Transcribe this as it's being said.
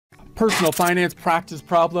Personal finance practice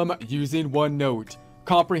problem using OneNote.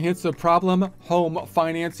 Comprehensive problem, home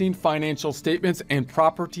financing, financial statements, and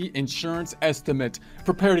property insurance estimate.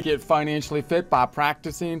 Prepare to get financially fit by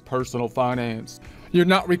practicing personal finance. You're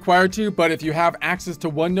not required to, but if you have access to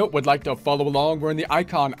OneNote, would like to follow along, we're in the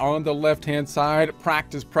icon on the left-hand side,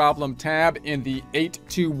 Practice Problem tab in the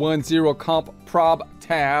 8210 Comp Prob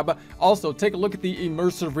tab. Also, take a look at the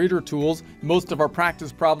immersive reader tools. Most of our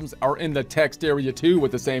practice problems are in the text area too,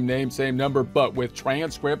 with the same name, same number, but with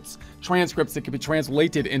transcripts. Transcripts that can be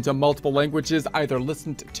translated into multiple languages, either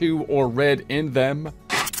listened to or read in them.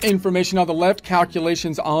 Information on the left,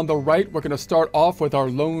 calculations on the right. We're going to start off with our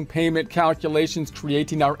loan payment calculations,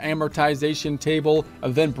 creating our amortization table,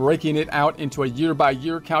 and then breaking it out into a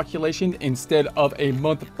year-by-year calculation instead of a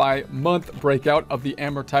month-by-month breakout of the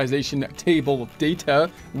amortization table data,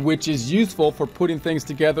 which is useful for putting things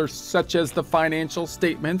together, such as the financial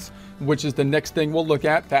statements, which is the next thing we'll look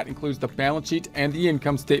at. That includes the balance sheet and the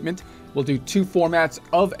income statement. We'll do two formats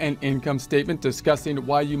of an income statement, discussing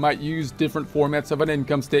why you might use different formats of an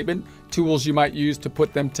income statement, tools you might use to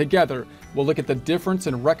put them together. We'll look at the difference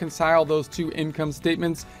and reconcile those two income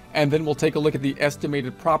statements, and then we'll take a look at the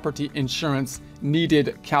estimated property insurance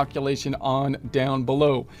needed calculation on down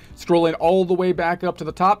below. Scrolling all the way back up to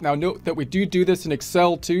the top. Now note that we do this in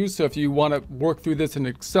Excel too, so if you want to work through this in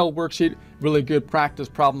an Excel worksheet, really good practice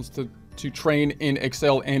problems to train in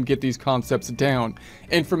Excel and get these concepts down.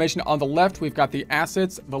 Information on the left, we've got the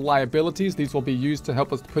assets, the liabilities. These will be used to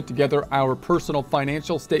help us put together our personal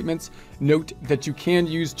financial statements. Note that you can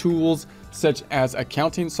use tools such as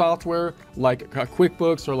accounting software like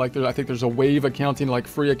QuickBooks, or like I think there's a Wave accounting, like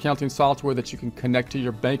free accounting software that you can connect to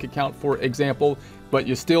your bank account, for example. But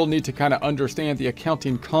you still need to kind of understand the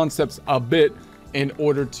accounting concepts a bit in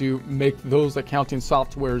order to make those accounting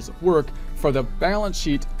softwares work. For the balance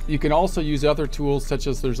sheet, you can also use other tools, such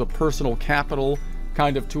as there's a personal capital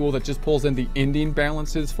kind of tool that just pulls in the ending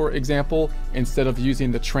balances, for example, instead of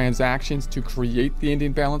using the transactions to create the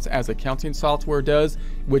ending balance as accounting software does,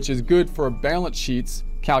 which is good for balance sheets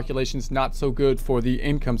calculations, not so good for the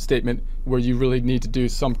income statement, where you really need to do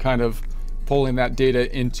some kind of pulling that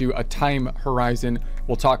data into a time horizon.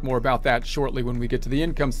 We'll talk more about that shortly when we get to the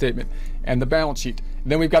income statement and the balance sheet.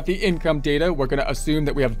 Then we've got the income data. We're going to assume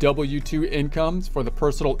that we have W-2 incomes for the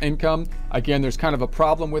personal income. Again, there's kind of a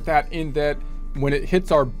problem with that, in that when it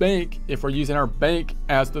hits our bank, if we're using our bank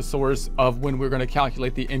as the source of when we're going to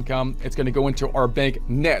calculate the income, it's going to go into our bank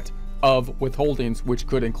net of withholdings, which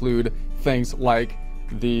could include things like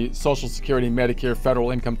the Social Security, Medicare,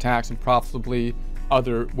 federal income tax, and possibly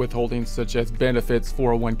other withholdings such as benefits,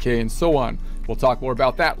 401k, and so on. We'll talk more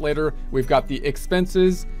about that later. We've got the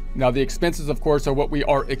expenses. Now, the expenses, of course, are what we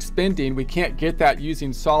are expending. We can't get that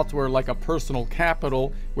using software like a personal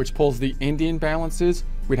capital, which pulls the ending balances.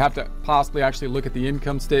 We'd have to possibly actually look at the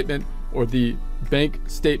income statement or the bank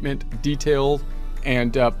statement details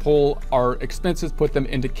and pull our expenses, put them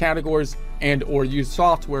into categories, and or use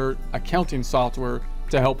software, accounting software,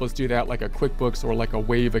 to help us do that, like a QuickBooks or like a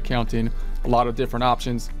Wave accounting. A lot of different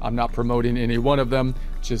options. I'm not promoting any one of them,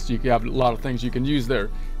 just you have a lot of things you can use there.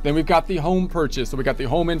 Then we've got the home purchase. So we got the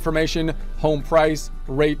home information, home price,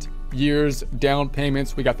 rate, years, down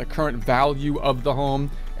payments. We got the current value of the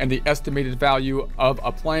home and the estimated value of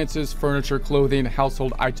appliances, furniture, clothing,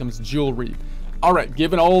 household items, jewelry. All right,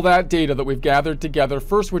 given all that data that we've gathered together,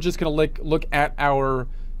 first we're just going to look at our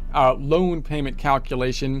loan payment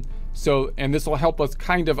calculation. So, and this will help us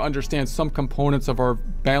kind of understand some components of our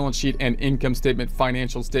balance sheet and income statement,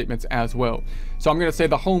 financial statements as well. So I'm going to say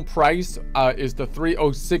the home price is the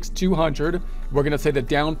 $306,200. We're going to say the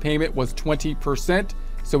down payment was 20%.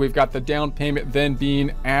 So we've got the down payment then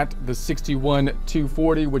being at the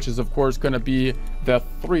 $61,240, which is of course going to be the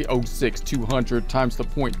 $306,200 times the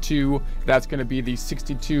 0.2. That's going to be the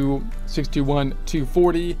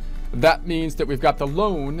 $61,240. That means that we've got the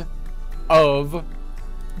loan of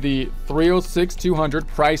the $306,200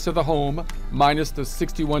 price of the home minus the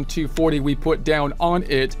 $61,240 we put down on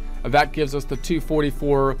it. That gives us the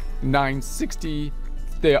 $244,960,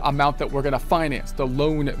 the amount that we're going to finance, the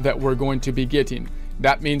loan that we're going to be getting.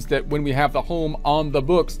 That means that when we have the home on the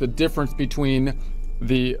books, the difference between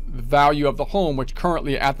the value of the home, which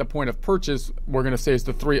currently at the point of purchase we're going to say is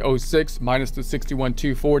the $306 minus the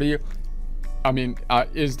 $61,240. I'm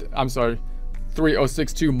sorry,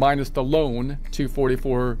 $306,200 minus the loan,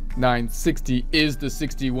 $244,960, is the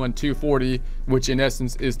 $61,240, which in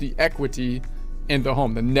essence is the equity in the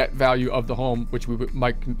home, the net value of the home, which we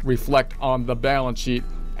might reflect on the balance sheet,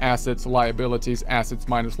 assets, liabilities, assets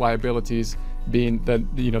minus liabilities being the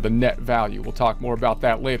net value. We'll talk more about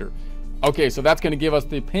that later. Okay, so that's going to give us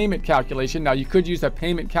the payment calculation. Now you could use a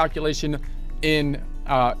payment calculation in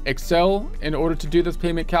Excel in order to do this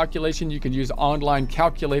payment calculation. You can use online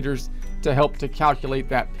calculators to help to calculate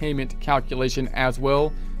that payment calculation as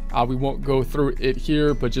well. We won't go through it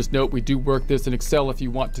here, but just note we do work this in Excel if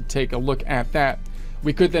you want to take a look at that.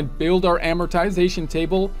 We could then build our amortization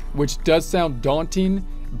table, which does sound daunting,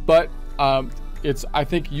 but it's, I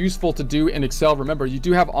think, useful to do in Excel. Remember, you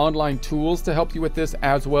do have online tools to help you with this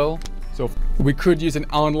as well. So we could use an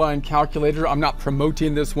online calculator. I'm not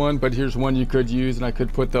promoting this one, but here's one you could use, and I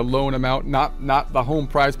could put the loan amount, not the home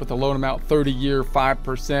price, but the loan amount, 30-year,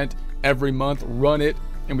 5% every month, run it,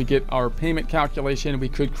 and we get our payment calculation. We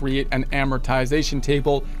could create an amortization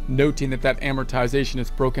table, noting that that amortization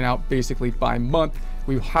is broken out basically by month.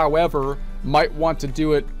 We, however, might want to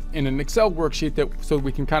do it in an Excel worksheet so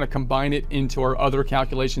we can kind of combine it into our other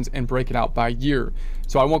calculations and break it out by year.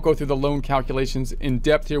 So I won't go through the loan calculations in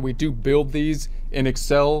depth here. We do build these in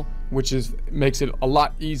Excel, which makes it a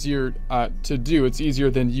lot easier to do. It's easier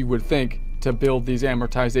than you would think to build these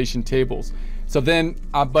amortization tables. So then,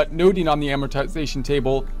 but noting on the amortization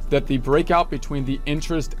table that the breakout between the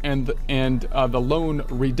interest and the loan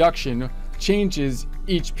reduction changes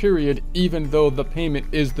each period, even though the payment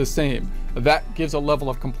is the same. That gives a level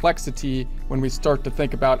of complexity when we start to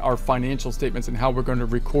think about our financial statements and how we're going to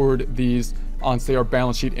record these on, say, our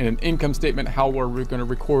balance sheet in an income statement, how we're going to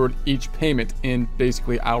record each payment in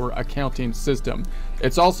basically our accounting system.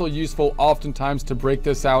 It's also useful oftentimes to break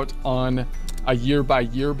this out on a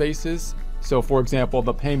year-by-year basis. So for example,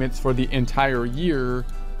 the payments for the entire year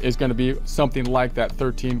is going to be something like that,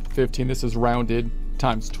 1315, this is rounded,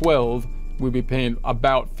 times 12. We'd be paying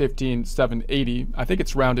about 15,780. I think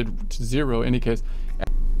it's rounded to zero in any case.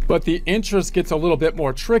 But the interest gets a little bit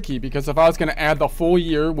more tricky, because if I was going to add the full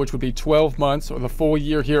year, which would be 12 months, or the full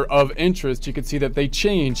year here of interest, you can see that they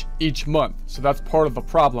change each month. So that's part of the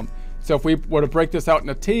problem. So if we were to break this out in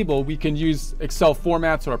a table, we can use Excel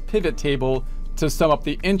formats or a pivot table to sum up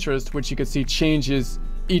the interest, which you can see changes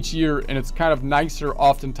each year. And it's kind of nicer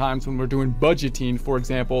oftentimes when we're doing budgeting, for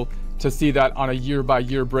example, to see that on a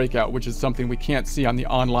year-by-year breakout, which is something we can't see on the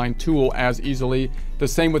online tool as easily. The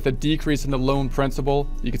same with the decrease in the loan principal.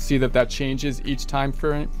 You can see that that changes each time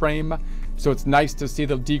frame. So it's nice to see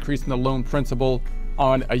the decrease in the loan principal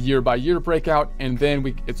on a year-by-year breakout. And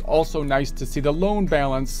then it's also nice to see the loan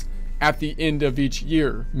balance at the end of each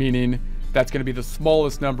year, meaning that's going to be the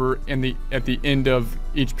smallest number at the end of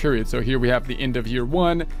each period. So here we have the end of year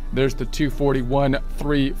one. There's the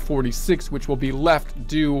 241,346, which will be left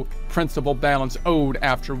due principal balance owed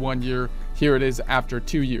after 1 year. Here it is after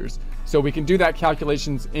 2 years. So we can do that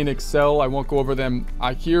calculations in Excel. I won't go over them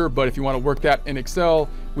here, but if you want to work that in Excel,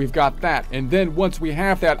 we've got that. And then once we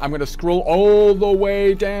have that, I'm going to scroll all the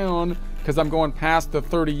way down, because I'm going past the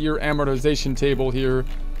 30-year amortization table here,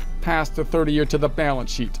 past the 30-year to the balance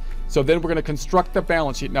sheet. So then we're going to construct the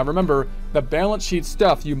balance sheet. Now remember, the balance sheet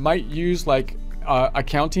stuff, you might use like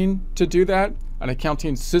accounting to do that, an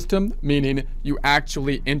accounting system, meaning you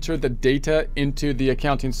actually enter the data into the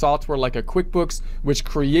accounting software like a QuickBooks, which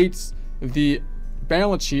creates the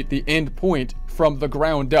balance sheet, the end point, from the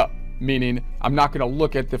ground up. Meaning I'm not going to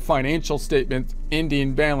look at the financial statement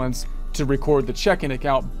ending balance to record the checking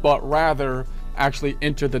account, but rather actually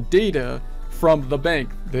enter the data from the bank,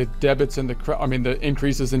 the debits and the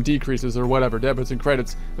increases and decreases, or whatever, debits and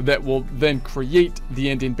credits, that will then create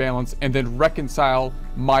the ending balance and then reconcile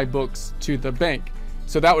my books to the bank.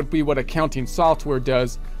 So that would be what accounting software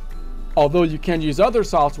does. Although you can use other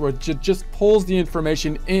software that just pulls the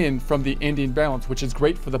information in from the ending balance, which is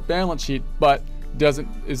great for the balance sheet, but isn't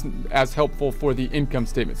as helpful for the income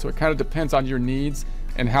statement. So it kind of depends on your needs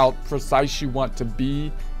and how precise you want to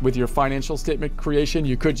be with your financial statement creation.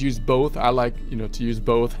 You could use both. I like, to use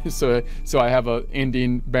both. So I have a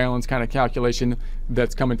ending balance kind of calculation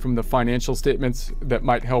that's coming from the financial statements that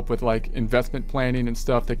might help with like investment planning and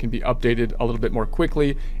stuff that can be updated a little bit more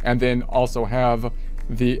quickly. And then also have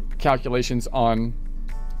the calculations on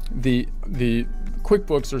the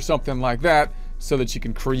QuickBooks or something like that, so that you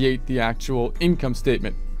can create the actual income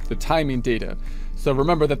statement, the timing data. So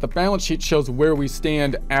remember that the balance sheet shows where we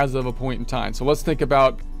stand as of a point in time. So let's think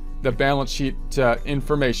about the balance sheet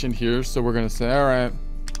information here. So we're going to say, all right,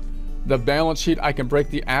 the balance sheet, I can break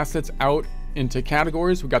the assets out into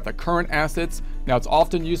categories. We've got the current assets. Now it's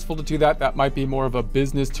often useful to do that. That might be more of a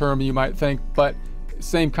business term, you might think, but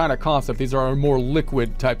same kind of concept. These are our more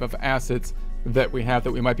liquid type of assets that we have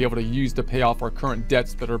that we might be able to use to pay off our current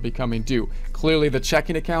debts that are becoming due. Clearly the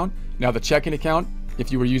checking account. Now the checking account,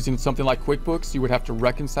 if you were using something like QuickBooks, you would have to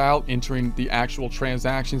reconcile entering the actual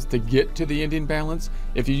transactions to get to the ending balance.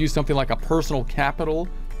 If you use something like a personal capital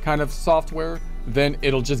kind of software, then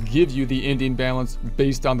it'll just give you the ending balance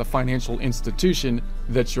based on the financial institution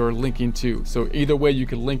that you're linking to. So either way, you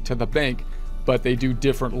can link to the bank, but they do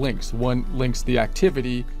different links. One links the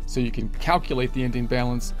activity so you can calculate the ending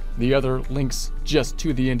balance. The other links just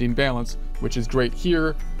to the ending balance, which is great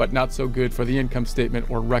here, but not so good for the income statement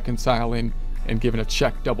or reconciling and giving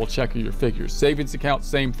a double check of your figures. Savings account,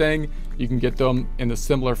 same thing. You can get them in a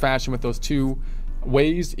similar fashion with those two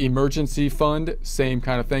ways. Emergency fund, same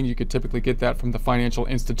kind of thing. You could typically get that from the financial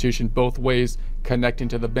institution both ways, connecting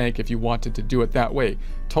to the bank if you wanted to do it that way.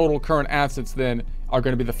 Total current assets then are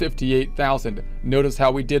going to be the 58,000. Notice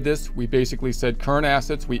how we did this. We basically said current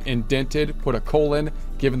assets, we indented, put a colon,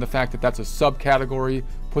 given the fact that that's a subcategory,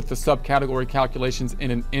 put the subcategory calculations in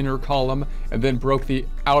an inner column, and then broke the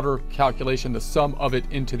outer calculation, the sum of it,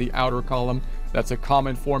 into the outer column. That's a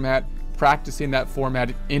common format. Practicing that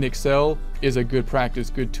format in Excel is a good practice,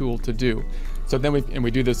 good tool to do. So then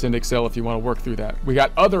we do this in Excel if you want to work through that. We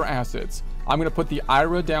got other assets. I'm going to put the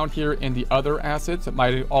IRA down here in the other assets. It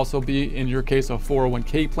might also be, in your case, a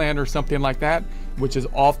 401k plan or something like that, which is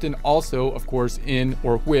often also, of course, in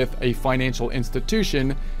or with a financial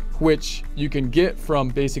institution, which you can get from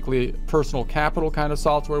basically personal capital kind of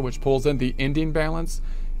software, which pulls in the ending balance.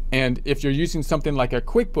 And if you're using something like a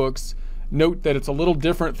QuickBooks, note that it's a little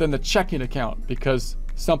different than the checking account, because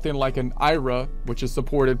something like an IRA, which is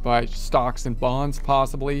supported by stocks and bonds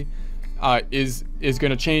possibly, is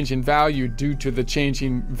going to change in value due to the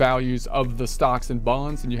changing values of the stocks and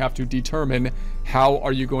bonds, and you have to determine how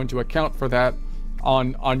are you going to account for that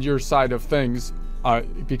on your side of things,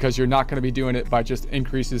 because you're not going to be doing it by just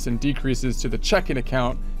increases and decreases to the checking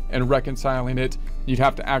account and reconciling it. You'd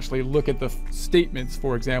have to actually look at the statements,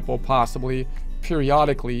 for example, possibly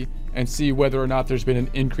periodically, and see whether or not there's been an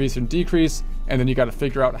increase and decrease, and then you got to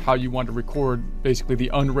figure out how you want to record basically the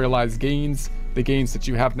unrealized gains, the gains that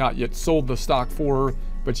you have not yet sold the stock for,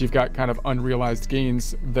 but you've got kind of unrealized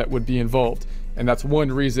gains that would be involved. And that's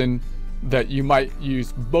one reason that you might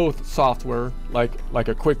use both software, like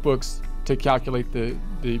a QuickBooks, to calculate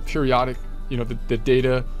the periodic, the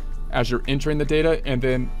data as you're entering the data, and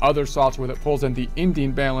then other software that pulls in the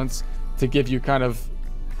ending balance to give you kind of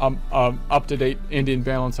up-to-date ending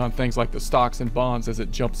balance on things like the stocks and bonds as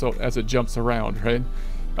it jumps around, right?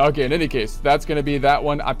 Okay, in any case, that's going to be that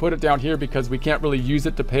one. I put it down here because we can't really use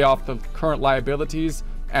it to pay off the current liabilities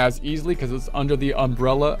as easily, because it's under the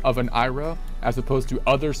umbrella of an IRA, as opposed to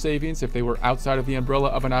other savings. If they were outside of the umbrella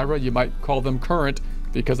of an IRA, you might call them current,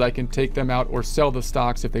 because I can take them out or sell the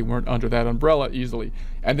stocks if they weren't under that umbrella easily.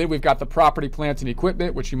 And then we've got the property, plants, and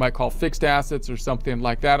equipment, which you might call fixed assets or something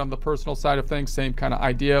like that on the personal side of things, same kind of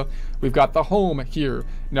idea. We've got the home here.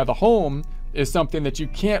 Now the home is something that you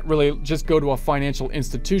can't really just go to a financial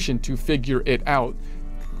institution to figure it out.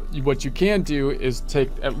 What you can do is take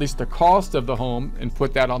at least the cost of the home and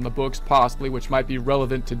put that on the books possibly, which might be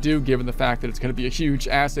relevant to do given the fact that it's going to be a huge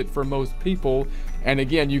asset for most people. And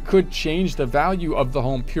again, you could change the value of the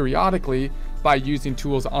home periodically by using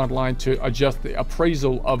tools online to adjust the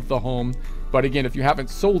appraisal of the home. But again, if you haven't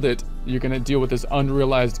sold it, you're going to deal with this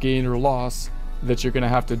unrealized gain or loss that you're going to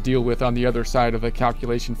have to deal with on the other side of the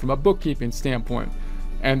calculation from a bookkeeping standpoint.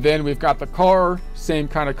 And then we've got the car, same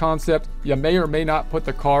kind of concept. You may or may not put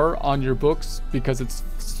the car on your books because it's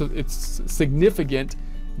significant,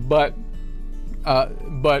 but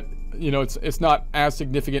it's not as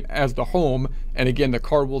significant as the home. And again, the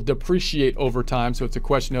car will depreciate over time, so it's a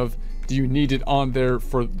question of, do you need it on there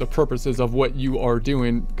for the purposes of what you are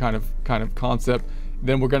doing, kind of concept.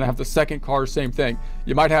 Then we're going to have the second car, same thing.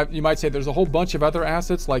 You might say there's a whole bunch of other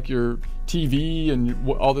assets like your TV and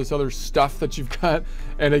all this other stuff that you've got.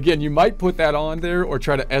 And again, you might put that on there or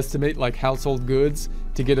try to estimate like household goods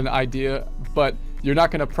to get an idea, but you're not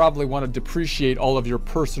going to probably want to depreciate all of your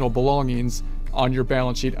personal belongings on your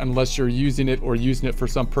balance sheet unless you're using it for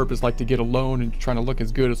some purpose, like to get a loan and trying to look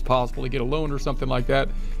as good as possible to get a loan or something like that.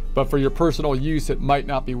 But for your personal use, it might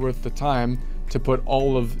not be worth the time to put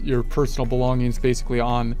all of your personal belongings basically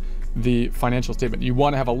on the financial statement. You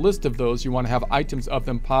want to have a list of those. You want to have items of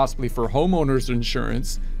them possibly for homeowners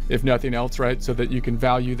insurance, if nothing else, right? So that you can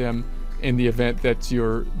value them in the event that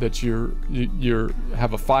you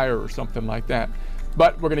have a fire or something like that.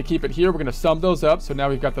 But we're going to keep it here. We're going to sum those up. So now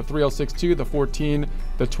we've got the 306.2, the 14,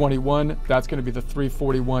 the 21. That's going to be the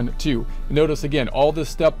 341.2. Notice again, all this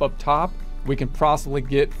stuff up top, we can possibly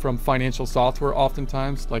get from financial software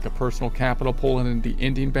oftentimes, like a personal capital pulling in the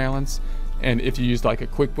ending balance. And if you use like a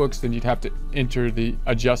QuickBooks, then you'd have to enter the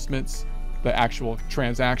adjustments, the actual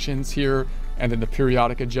transactions here, and then the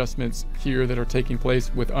periodic adjustments here that are taking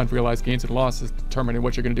place with unrealized gains and losses, determining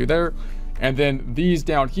what you're going to do there. And then these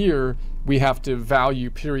down here we have to value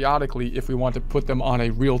periodically if we want to put them on a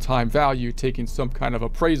real-time value, taking some kind of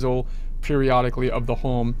appraisal periodically of the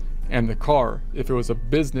home and the car. If it was a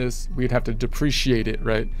business, we'd have to depreciate it,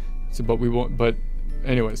 right? So, but we won't, but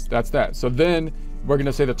anyways, that's that. So then we're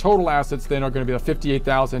gonna say the total assets then are gonna be the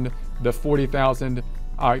 58,000, the 40,000,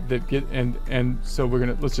 that get, and so we're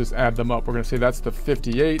gonna, let's just add them up. We're gonna say that's the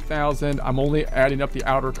 58,000. I'm only adding up the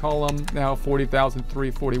outer column now, 40,000,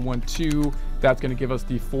 341.2. That's gonna give us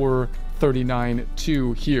the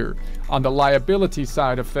 439.2 here. On the liability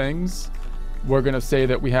side of things, we're gonna say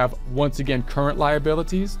that we have, once again, current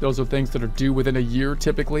liabilities. Those are things that are due within a year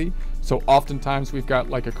typically. So oftentimes we've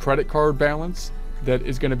got like a credit card balance that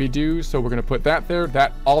is going to be due, so we're going to put that there.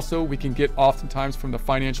 That also we can get oftentimes from the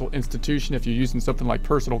financial institution. If you're using something like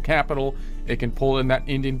Personal Capital, it can pull in that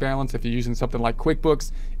ending balance. If you're using something like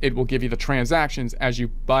QuickBooks, it will give you the transactions as you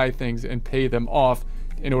buy things and pay them off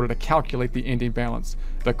in order to calculate the ending balance.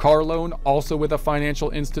 The car loan also with a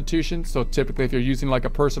financial institution, so typically if you're using like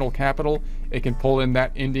a Personal Capital, it can pull in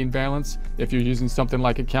that ending balance. If you're using something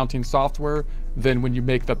like accounting software, then when you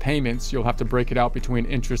make the payments, you'll have to break it out between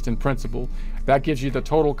interest and principal. That gives you the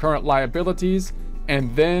total current liabilities,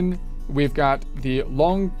 and then we've got the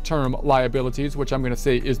long-term liabilities, which I'm going to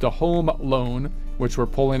say is the home loan, which we're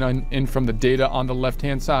pulling in from the data on the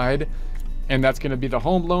left-hand side. And that's going to be the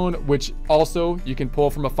home loan, which also you can pull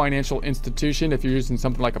from a financial institution if you're using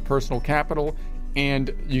something like a Personal Capital.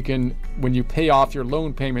 And you can, when you pay off your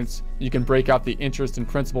loan payments, you can break out the interest and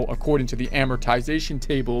principal according to the amortization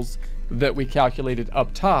tables that we calculated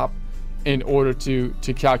up top in order to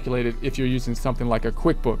calculate it if you're using something like a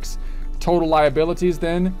QuickBooks. Total liabilities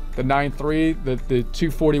then, the 9.3, the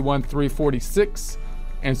 241, 346.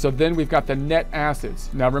 And so then we've got the net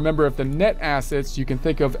assets. Now remember, if the net assets you can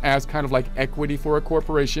think of as kind of like equity for a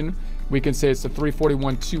corporation, we can say it's the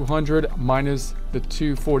 341, 200 minus the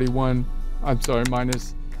 241, I'm sorry,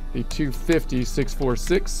 minus the 250,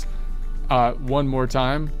 646. One more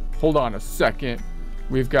time, hold on a second.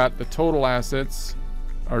 We've got the total assets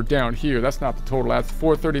are down here. That's not the total assets,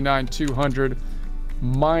 439, 200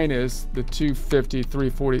 minus the 250,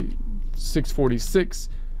 340, 646.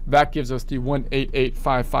 That gives us the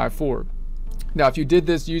 188,554. Now, if you did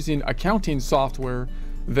this using accounting software,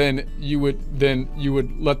 then you would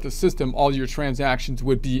let the system, all your transactions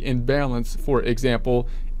would be in balance, for example,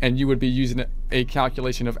 and you would be using a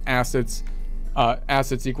calculation of assets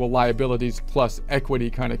equal liabilities plus equity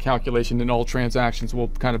kind of calculation, and all transactions will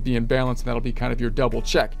kind of be in balance, and that'll be kind of your double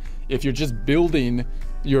check. If you're just building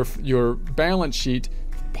your balance sheet,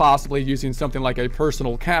 possibly using something like a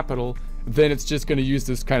Personal Capital, then it's just going to use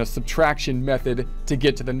this kind of subtraction method to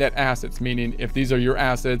get to the net assets, meaning if these are your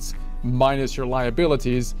assets minus your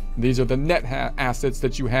liabilities, these are the net assets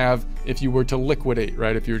that you have if you were to liquidate,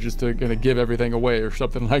 right? If you're just going to give everything away or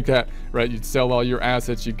something like that, right? You'd sell all your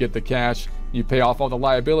assets, you'd get the cash, you pay off all the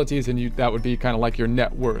liabilities, and that would be kind of like your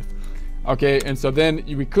net worth. Okay, and so then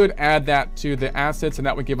we could add that to the assets, and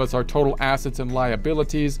that would give us our total assets and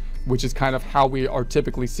liabilities, which is kind of how we are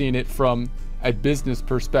typically seeing it from a business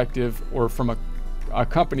perspective, or from a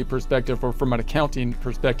company perspective, or from an accounting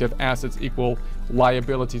perspective. Assets equal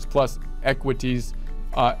liabilities plus equities.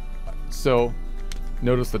 So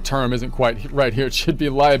notice the term isn't quite right here. It should be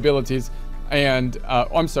liabilities and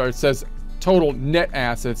I'm sorry, it says total net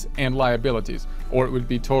assets and liabilities, or it would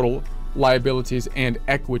be total liabilities and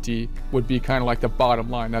equity would be kind of like the bottom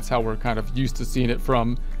line. That's how we're kind of used to seeing it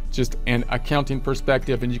from just an accounting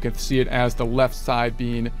perspective, and you can see it as the left side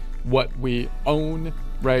being what we own,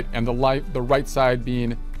 right, and the right side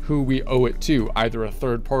being who we owe it to, either a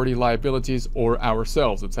third party liabilities or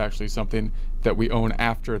ourselves. It's actually something that we own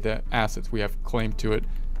after the assets we have claim to it,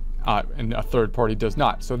 and a third party does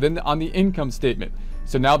not. So then on the income statement,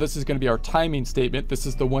 so now this is going to be our timing statement. This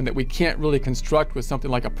is the one that we can't really construct with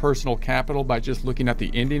something like a Personal Capital by just looking at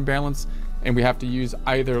the ending balance, and we have to use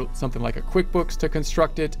either something like a QuickBooks to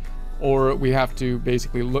construct it, or we have to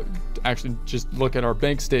basically just look at our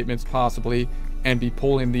bank statements possibly and be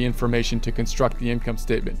pulling the information to construct the income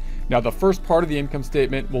statement. Now, the first part of the income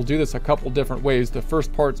statement, we'll do this a couple different ways. The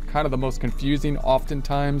first part's kind of the most confusing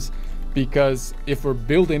oftentimes, because if we're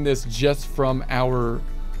building this just from our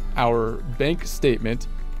bank statement,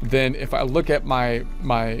 then if I look at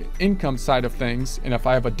my income side of things, and if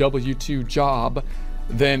I have a W-2 job,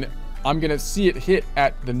 then I'm gonna see it hit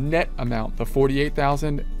at the net amount, the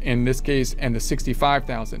 48,000 in this case, and the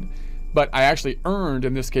 65,000. But I actually earned,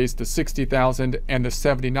 in this case, the 60,000 and the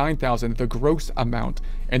 79,000, the gross amount.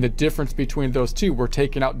 And the difference between those two were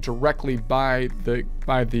taken out directly by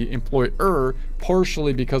the employer,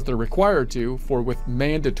 partially because they're required to, with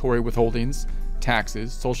mandatory withholdings,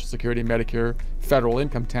 taxes, Social Security, Medicare, federal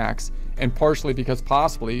income tax. and partially because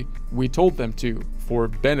possibly we told them to for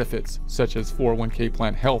benefits such as 401k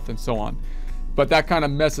plan, health, and so on. But that kind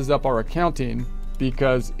of messes up our accounting,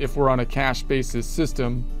 because if we're on a cash basis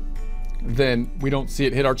system, then we don't see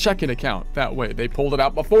it hit our checking account that way. They pulled it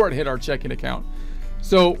out before it hit our checking account.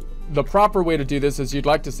 So the proper way to do this is you'd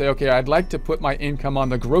like to say, okay, I'd like to put my income on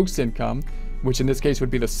the gross income, which in this case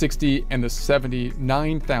would be the 60 and the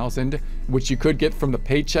 79,000, which you could get from the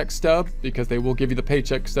paycheck stub, because they will give you the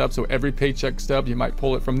paycheck stub. So every paycheck stub, you might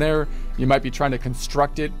pull it from there. You might be trying to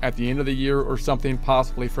construct it at the end of the year or something,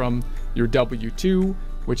 possibly from your W-2,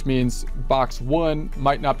 which means box 1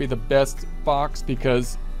 might not be the best box,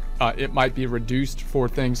 because it might be reduced for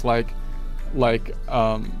things like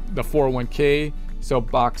the 401k. So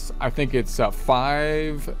box, I think it's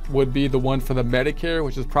 5 would be the one for the Medicare,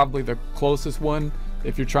 which is probably the closest one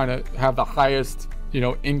if you're trying to have the highest,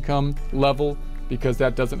 income level, because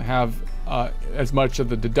that doesn't have as much of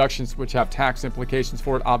the deductions which have tax implications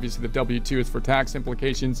for it. Obviously, the W-2 is for tax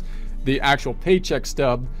implications. The actual paycheck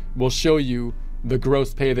stub will show you the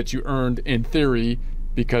gross pay that you earned in theory,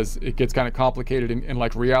 because it gets kind of complicated in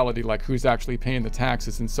like reality, like who's actually paying the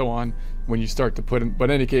taxes and so on when you start to put in.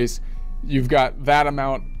 But in any case, you've got that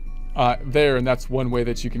amount there, and that's one way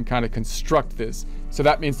that you can kind of construct this. So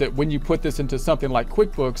that means that when you put this into something like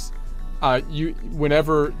QuickBooks,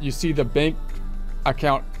 whenever you see the bank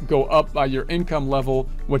account go up by your income level,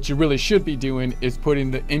 what you really should be doing is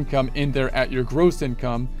putting the income in there at your gross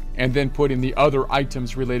income, and then putting the other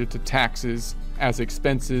items related to taxes as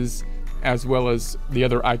expenses, as well as the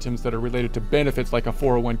other items that are related to benefits like a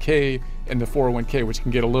 401k and the 401k, which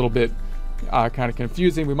can get a little bit kind of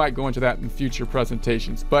confusing. We might go into that in future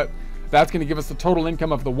presentations, but that's going to give us the total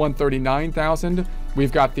income of the 139,000.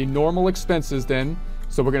 We've got the normal expenses then.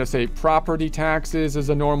 So we're going to say property taxes is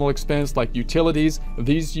a normal expense, like utilities.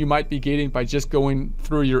 These you might be getting by just going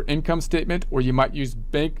through your income statement, or you might use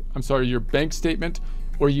your bank statement,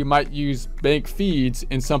 or you might use bank feeds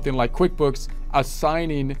in something like QuickBooks,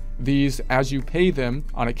 assigning these as you pay them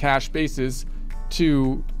on a cash basis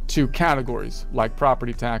to categories like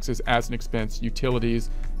property taxes as an expense, utilities,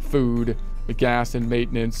 food, gas and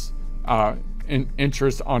maintenance,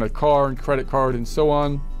 interest on a car and credit card and so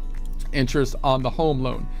on, interest on the home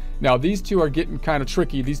loan. Now these two are getting kind of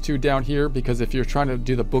tricky, these two down here, because if you're trying to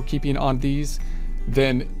do the bookkeeping on these,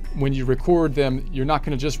 then when you record them, you're not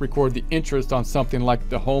going to just record the interest on something like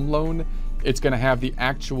the home loan. It's going to have the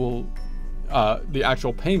actual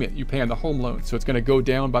payment you pay on the home loan. So it's going to go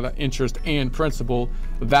down by the interest and principal.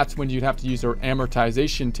 That's when you'd have to use our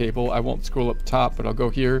amortization table. I won't scroll up top, but I'll go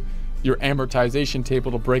here. Your amortization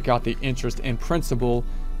table to break out the interest and principal,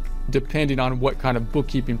 depending on what kind of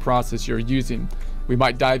bookkeeping process you're using. We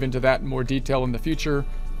might dive into that in more detail in the future,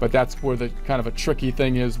 but that's where the kind of a tricky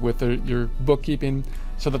thing is with your bookkeeping.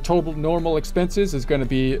 So the total normal expenses is going to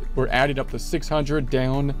be, we're adding up the 600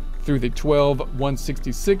 down through the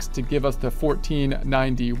 12,166 to give us the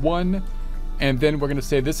 1491. And then we're going to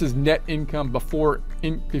say this is net income before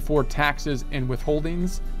taxes and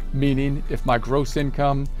withholdings, meaning if my gross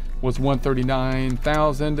income was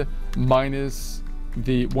 139,000 minus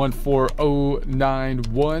the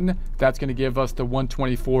 14091, that's going to give us the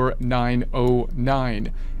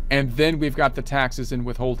 124,909. And then we've got the taxes and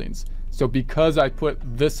withholdings. So because I put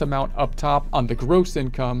this amount up top on the gross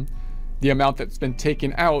income, the amount that's been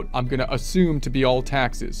taken out, I'm going to assume to be all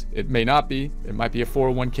taxes. It may not be. It might be a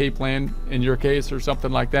 401k plan in your case or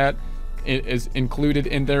something like that. It is included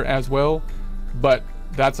in there as well. But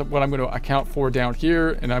that's what I'm going to account for down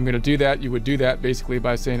here. And I'm going to do that. You would do that basically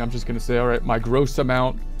by saying, I'm just going to say, all right, my gross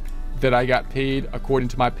amount that I got paid according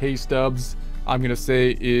to my pay stubs, I'm going to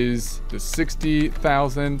say is the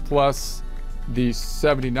 60,000 plus the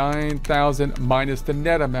 79,000 minus the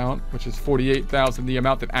net amount, which is 48,000, the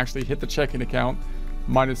amount that actually hit the checking account,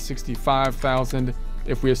 minus 65,000.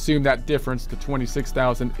 If we assume that difference, the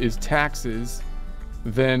 26,000 is taxes,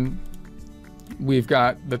 then we've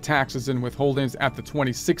got the taxes and withholdings at the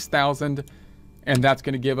 26,000, and that's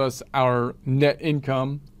going to give us our net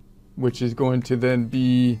income, which is going to then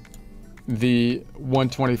be the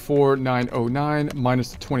 124,909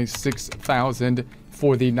 minus the 26,000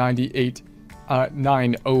 for the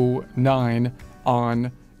 98,909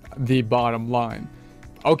 on the bottom line.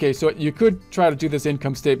 Okay, so you could try to do this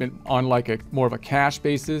income statement on like a more of a cash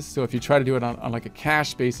basis. So if you try to do it on like a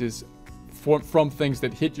cash basis from things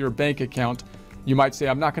that hit your bank account, you might say,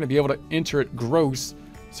 I'm not going to be able to enter it gross.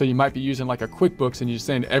 So you might be using like a QuickBooks and you're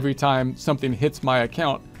saying every time something hits my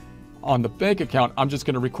account on the bank account, I'm just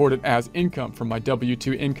going to record it as income from my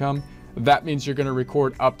W-2 income. That means you're going to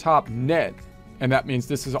record up top net. And that means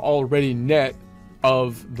this is already net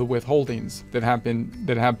of the withholdings that have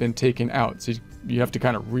been taken out. So you have to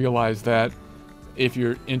kind of realize that if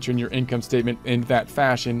you're entering your income statement in that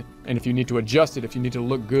fashion, and if you need to adjust it, if you need to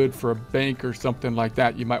look good for a bank or something like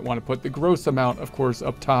that, you might want to put the gross amount, of course,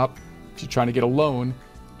 up top. If you're trying to get a loan,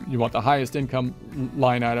 you want the highest income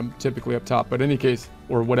line item typically up top, but in any case,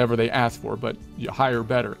 or whatever they ask for, but higher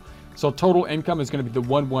better. So total income is going to be the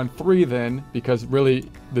 113 then, because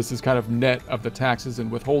really this is kind of net of the taxes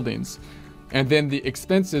and withholdings. And then the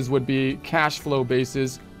expenses would be cash flow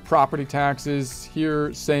basis, property taxes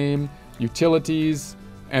here, same, utilities,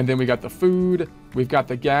 and then we got the food, we've got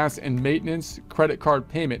the gas and maintenance, credit card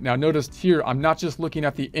payment. Now notice here, I'm not just looking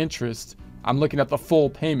at the interest, I'm looking at the full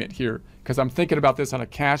payment here, because I'm thinking about this on a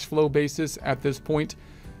cash flow basis at this point.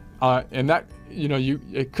 And that,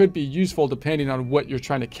 it could be useful depending on what you're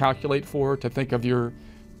trying to calculate for, to think of your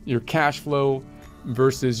cash flow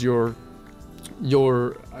versus your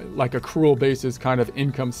like accrual basis kind of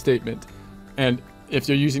income statement. And if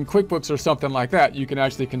you're using QuickBooks or something like that, you can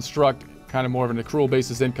actually construct kind of more of an accrual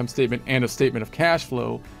basis income statement and a statement of cash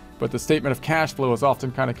flow. But the statement of cash flow is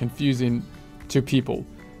often kind of confusing to people.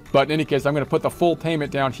 But in any case, I'm going to put the full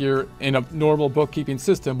payment down here. In a normal bookkeeping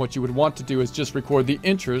system, what you would want to do is just record the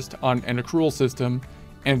interest on an accrual system,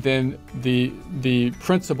 and then the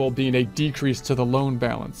principal being a decrease to the loan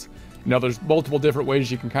balance. Now, there's multiple different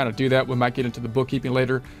ways you can kind of do that. We might get into the bookkeeping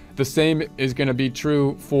later. The same is going to be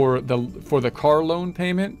true for the car loan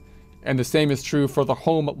payment, and the same is true for the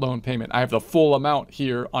home loan payment. I have the full amount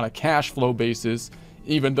here on a cash flow basis,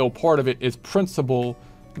 even though part of it is principal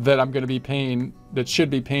that I'm going to be paying, that should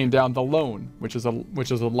be paying down the loan, which is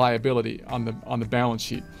a liability on the balance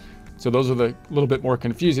sheet. So those are the little bit more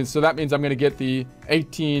confusing. So that means I'm going to get the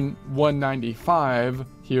 18,195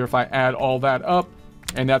 here if I add all that up,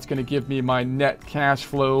 and that's going to give me my net cash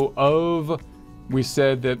flow of, we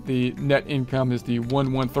said that the net income is the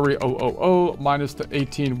 113,000 minus the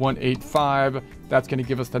 18,185. That's going to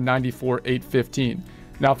give us the 94,815.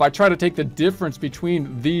 Now, if I try to take the difference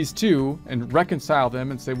between these two and reconcile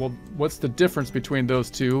them and say, well, what's the difference between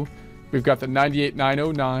those two? We've got the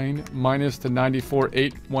 98,909 minus the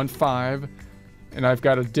 94,815. And I've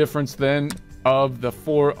got a difference then of the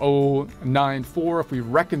 4,094. If we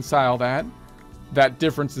reconcile that, that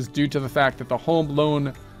difference is due to the fact that the home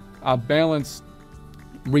loan balance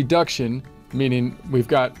reduction, meaning we've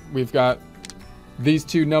got these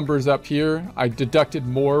two numbers up here. I deducted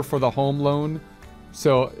more for the home loan.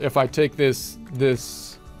 So if I take this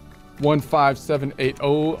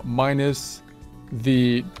 15780 minus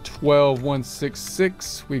the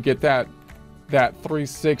 12,166, we get that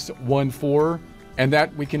 3614, and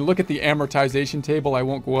that we can look at the amortization table. I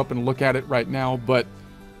won't go up and look at it right now, but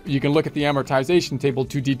you can look at the amortization table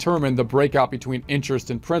to determine the breakout between interest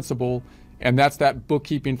and principal. And that's that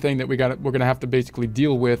bookkeeping thing that we're going to have to basically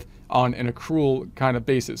deal with on an accrual kind of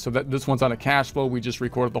basis. So that this one's on a cash flow. We just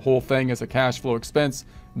recorded the whole thing as a cash flow expense.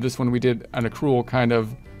 This one we did an accrual kind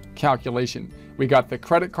of calculation. We got the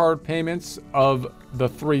credit card payments of the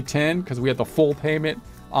 310 because we had the full payment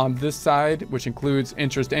on this side, which includes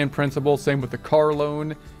interest and principal. Same with the car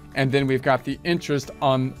loan. And then we've got the interest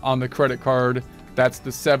on the credit card. That's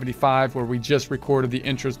the 75 where we just recorded the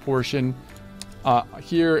interest portion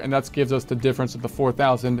here, and that gives us the difference of the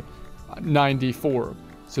 4,094.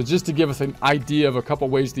 So just to give us an idea of a couple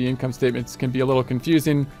ways the income statements can be a little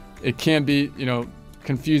confusing. It can be,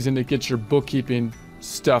 confusing to get your bookkeeping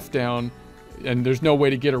stuff down, and there's no way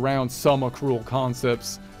to get around some accrual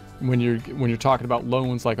concepts when you're talking about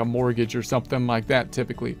loans like a mortgage or something like that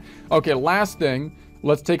typically. Okay, last thing,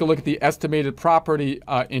 let's take a look at the estimated property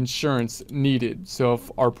insurance needed. So if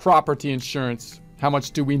our property insurance, how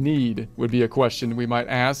much do we need would be a question we might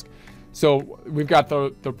ask. So we've got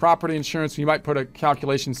the property insurance. We might put a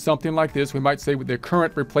calculation something like this. We might say with the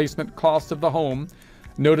current replacement cost of the home.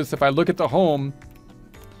 Notice if I look at the home,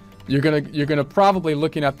 you're gonna probably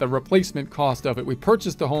looking at the replacement cost of it. We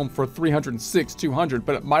purchased the home for $306,200,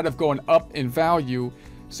 but it might have gone up in value.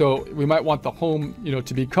 So we might want the home,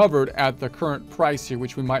 to be covered at the current price here,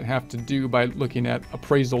 which we might have to do by looking at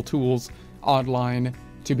appraisal tools online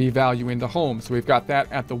to be valuing the home. So we've got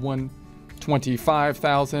that at the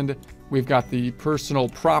 $125,000. We've got the personal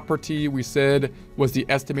property we said was the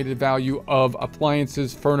estimated value of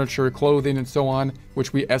appliances, furniture, clothing, and so on,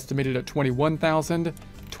 which we estimated at $21,000.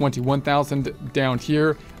 $21,000 down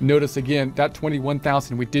here. Notice again that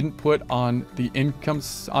 $21,000 we didn't put on the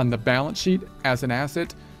incomes on the balance sheet as an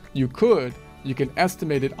asset. You can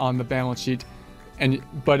estimate it on the balance sheet,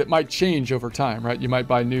 but it might change over time, right? You might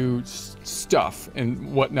buy new stuff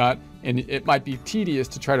and whatnot, and it might be tedious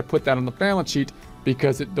to try to put that on the balance sheet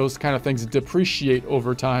because those kind of things depreciate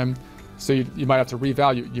over time. So you might have to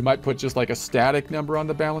revalue. You might put just like a static number on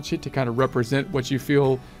the balance sheet to kind of represent what you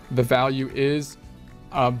feel the value is,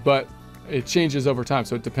 but it changes over time.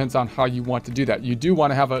 So it depends on how you want to do that. You do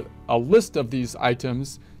want to have a list of these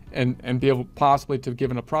items and be able possibly to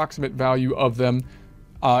give an approximate value of them,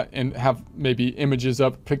 and have maybe images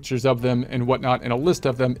of pictures of them and whatnot, and a list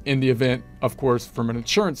of them in the event, of course, from an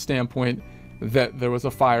insurance standpoint, that there was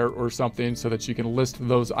a fire or something, so that you can list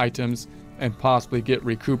those items and possibly get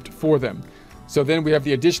recouped for them. So then we have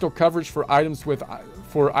the additional coverage for items with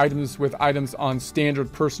items on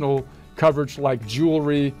standard personal coverage, like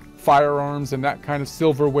jewelry, firearms, and that kind of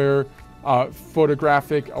silverware,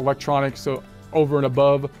 photographic, electronic. So over and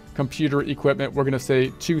above computer equipment, we're going to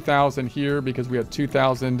say 2,000 here, because we had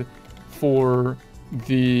 2,000 for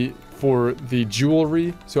the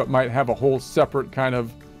jewelry. So it might have a whole separate kind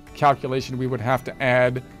of calculation we would have to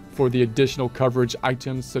add for the additional coverage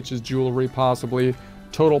items, such as jewelry possibly.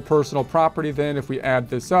 Total personal property, then, if we add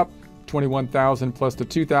this up, 21,000 plus the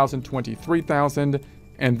 2,000, 23,000.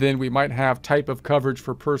 And then we might have type of coverage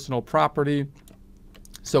for personal property.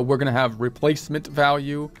 So we're going to have replacement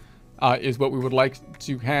value is what we would like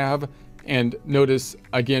to have. And notice,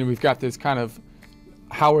 again, we've got this kind of,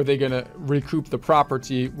 how are they going to recoup the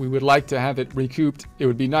property? We would like to have it recouped. It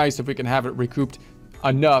would be nice if we can have it recouped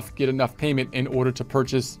enough, get enough payment in order to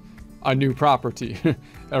purchase a new property,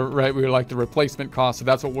 right? We would like the replacement cost. So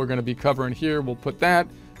that's what we're going to be covering here. We'll put that.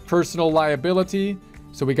 Personal liability.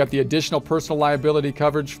 So we got the additional personal liability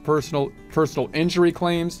coverage, personal injury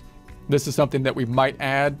claims. This is something that we might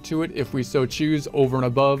add to it if we so choose, over and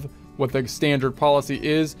above what the standard policy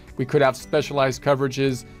is. We could have specialized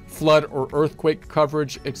coverages, flood or earthquake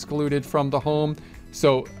coverage excluded from the home.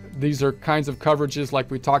 So these are kinds of coverages, like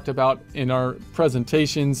we talked about in our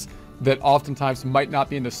presentations, that oftentimes might not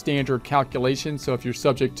be in the standard calculation. So if you're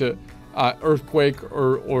subject to earthquake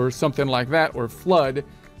or something like that, or flood,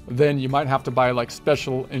 then you might have to buy like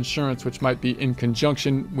special insurance, which might be in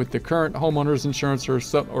conjunction with the current homeowner's insurance, or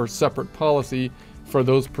separate policy for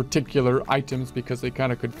those particular items, because they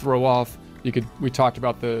kind of could throw off. We talked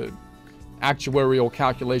about the actuarial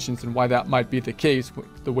calculations and why that might be the case,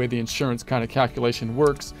 the way the insurance kind of calculation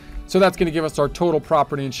works. So that's going to give us our total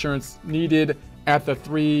property insurance needed at the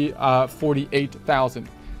 $348,000.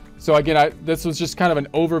 So again, this was just kind of an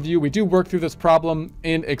overview. We do work through this problem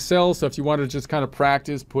in Excel. So if you want to just kind of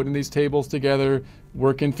practice putting these tables together,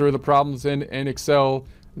 working through the problems in Excel,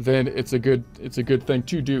 then it's a good thing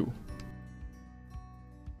to do.